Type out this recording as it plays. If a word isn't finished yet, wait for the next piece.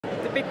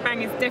Big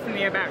Bang is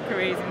definitely about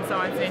careers in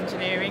science and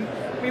engineering.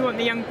 We want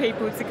the young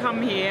people to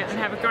come here and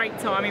have a great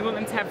time. We want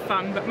them to have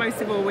fun, but most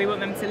of all we want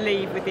them to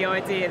leave with the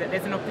idea that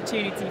there's an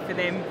opportunity for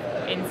them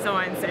in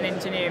science and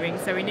engineering.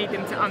 So we need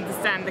them to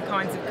understand the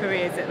kinds of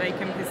careers that they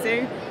can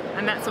pursue,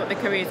 and that's what the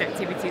careers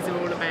activities are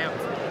all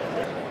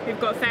about. We've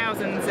got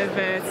thousands of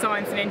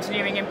science and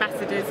engineering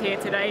ambassadors here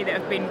today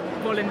that have been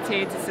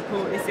volunteered to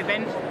support this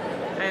event.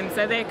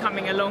 So they're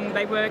coming along,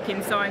 they work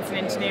in science and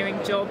engineering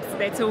jobs,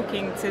 they're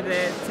talking to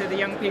the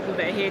young people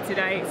that are here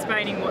today,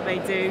 explaining what they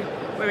do.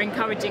 We're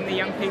encouraging the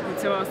young people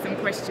to ask them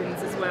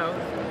questions as well.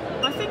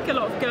 I think a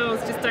lot of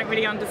girls just don't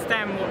really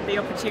understand what the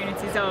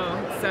opportunities are,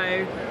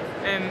 so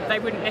they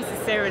wouldn't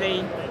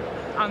necessarily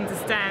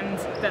understand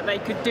that they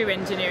could do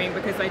engineering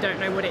because they don't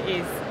know what it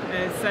is.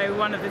 So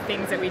one of the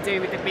things that we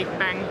do with the Big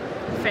Bang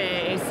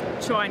Fair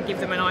is try and give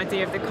them an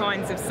idea of the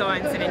kinds of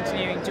science and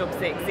engineering jobs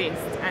that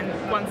exist,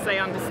 and once they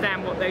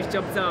understand what those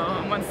jobs are,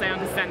 and once they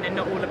understand they're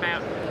not all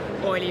about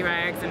oily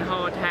rags and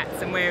hard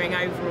hats and wearing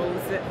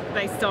overalls, that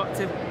they start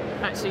to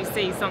actually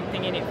see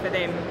something in it for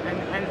them,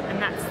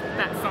 and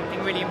that's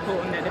something really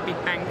important that the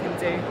Big Bang can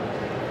do.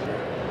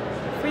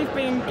 We've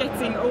been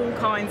getting all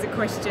kinds of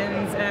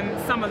questions,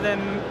 some of them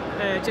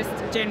just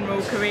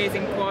general careers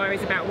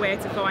inquiries about where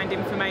to find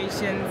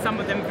information, some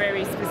of them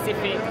very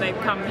specific. They've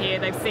come here,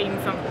 they've seen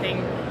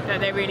something that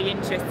they're really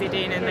interested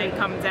in, and they've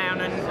come down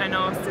and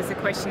asked us a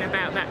question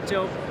about that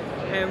job.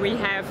 We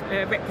have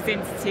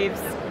representatives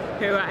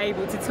who are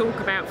able to talk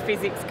about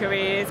physics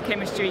careers,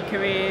 chemistry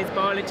careers,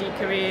 biology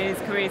careers,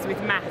 careers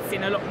with maths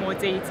in a lot more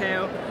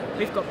detail.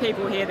 We've got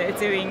people here that are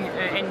doing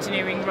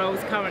engineering roles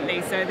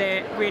currently, so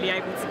they're really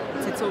able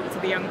to talk to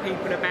the young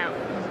people about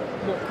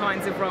what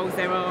kinds of roles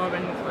there are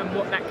and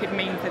what that could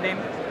mean for them.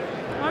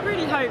 I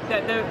really hope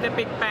that the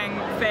Big Bang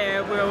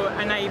Fair will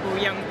enable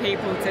young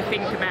people to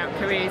think about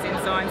careers in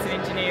science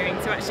and engineering,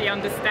 to actually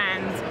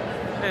understand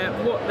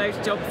what those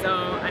jobs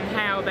are and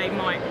how they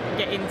might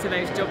get into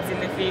those jobs in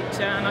the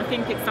future. And I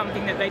think it's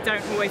something that they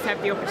don't always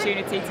have the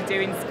opportunity to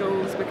do in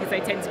schools because they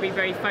tend to be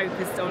very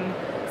focused on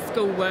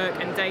schoolwork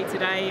and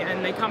day-to-day,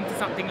 and they come to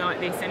something like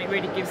this and it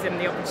really gives them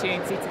the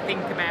opportunity to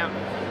think about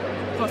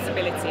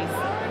possibilities.